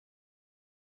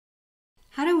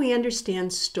How do we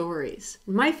understand stories?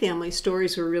 In my family,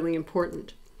 stories were really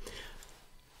important.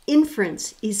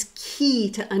 Inference is key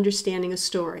to understanding a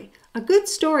story. A good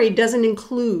story doesn't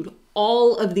include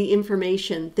all of the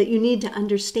information that you need to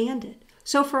understand it.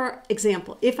 So for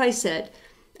example, if I said,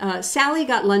 Sally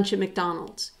got lunch at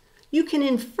McDonald's, you can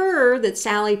infer that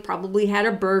Sally probably had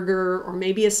a burger or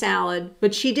maybe a salad,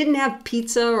 but she didn't have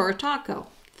pizza or a taco.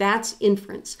 That's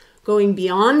inference, going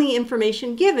beyond the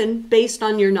information given based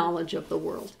on your knowledge of the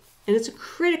world. And it's a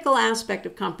critical aspect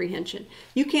of comprehension.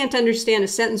 You can't understand a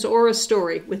sentence or a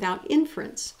story without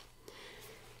inference.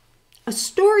 A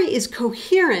story is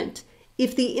coherent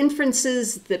if the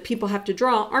inferences that people have to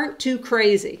draw aren't too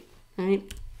crazy, right?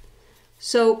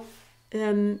 So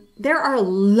there are a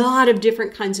lot of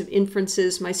different kinds of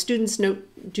inferences. My students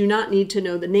do not need to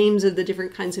know the names of the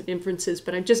different kinds of inferences,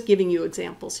 but I'm just giving you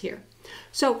examples here.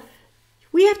 So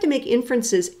we have to make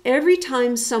inferences every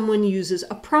time someone uses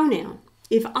a pronoun.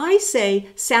 If I say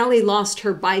Sally lost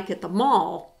her bike at the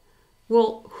mall,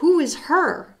 well, who is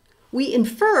her? We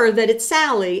infer that it's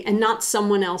Sally and not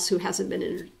someone else who hasn't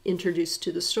been introduced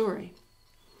to the story.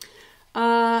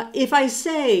 If I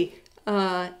say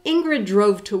Ingrid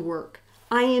drove to work,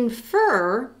 I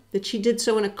infer that she did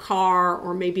so in a car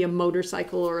or maybe a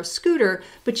motorcycle or a scooter,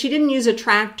 but she didn't use a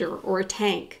tractor or a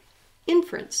tank.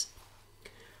 Inference.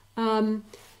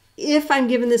 If I'm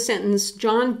given the sentence,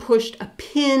 John pushed a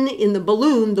pin in the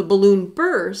balloon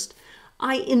burst,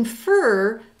 I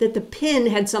infer that the pin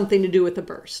had something to do with the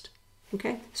burst.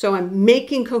 Okay? So I'm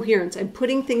making coherence. I'm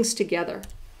putting things together.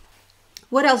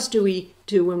 What else do we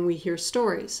do when we hear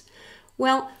stories?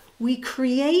 Well, we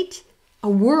create a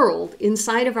world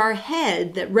inside of our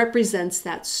head that represents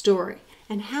that story.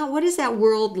 And what is that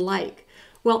world like?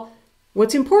 Well,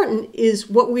 what's important is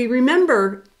what we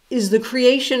remember is the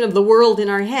creation of the world in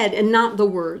our head and not the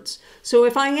words. So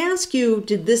if I ask you,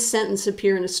 did this sentence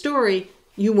appear in a story?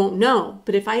 You won't know.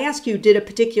 But if I ask you, did a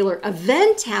particular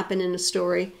event happen in a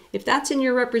story? If that's in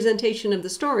your representation of the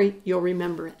story, you'll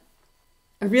remember it.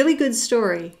 A really good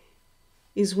story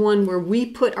is one where we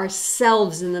put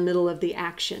ourselves in the middle of the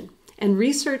action. And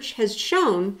research has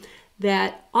shown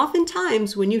that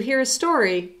oftentimes when you hear a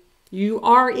story, you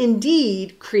are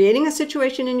indeed creating a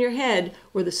situation in your head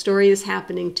where the story is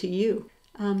happening to you.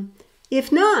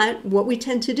 If not, what we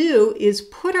tend to do is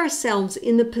put ourselves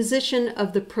in the position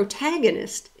of the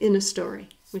protagonist in a story,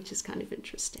 which is kind of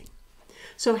interesting.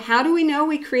 So how do we know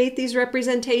we create these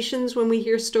representations when we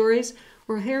hear stories?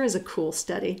 Well, here is a cool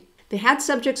study. They had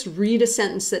subjects read a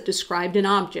sentence that described an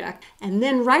object, and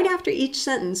then right after each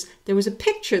sentence, there was a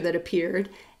picture that appeared,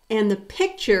 and the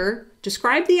picture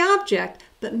described the object,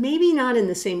 but maybe not in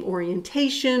the same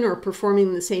orientation or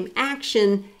performing the same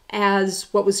action as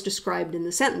what was described in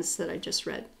the sentence that I just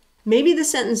read. Maybe the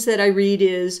sentence that I read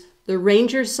is, the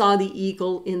ranger saw the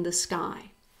eagle in the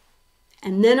sky.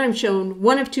 And then I'm shown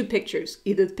one of two pictures,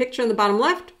 either the picture on the bottom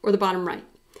left or the bottom right.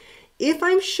 If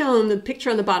I'm shown the picture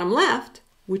on the bottom left,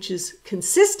 which is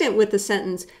consistent with the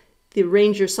sentence, the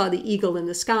ranger saw the eagle in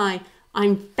the sky,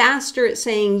 I'm faster at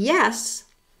saying yes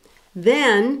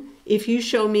than if you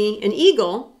show me an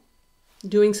eagle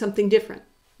doing something different.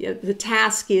 Yeah, the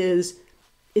task is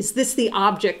this the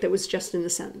object that was just in the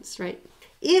sentence, right?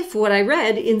 If what I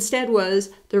read instead was,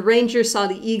 the ranger saw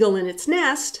the eagle in its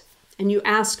nest, and you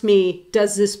ask me,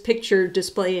 does this picture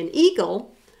display an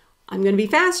eagle? I'm going to be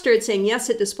faster at saying, yes,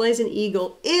 it displays an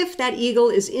eagle if that eagle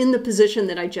is in the position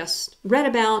that I just read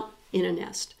about in a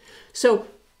nest. So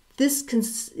this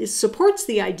supports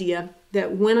the idea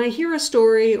that when I hear a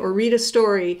story or read a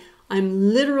story,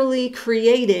 I'm literally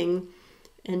creating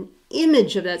an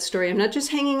image of that story. I'm not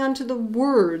just hanging on to the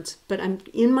words, but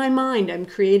in my mind, I'm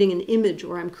creating an image,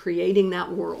 or I'm creating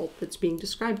that world that's being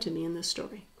described to me in this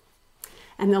story.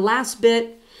 And the last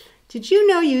bit, did you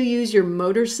know you use your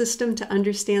motor system to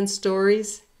understand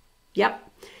stories?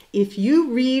 Yep. If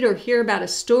you read or hear about a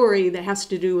story that has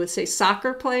to do with, say,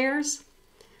 soccer players,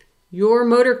 your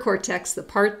motor cortex, the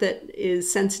part that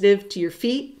is sensitive to your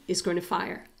feet, is going to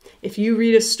fire. If you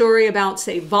read a story about,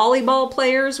 say, volleyball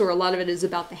players, where a lot of it is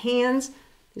about the hands,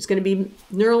 there's going to be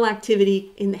neural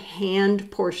activity in the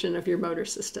hand portion of your motor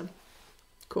system.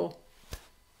 Cool.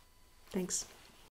 Thanks.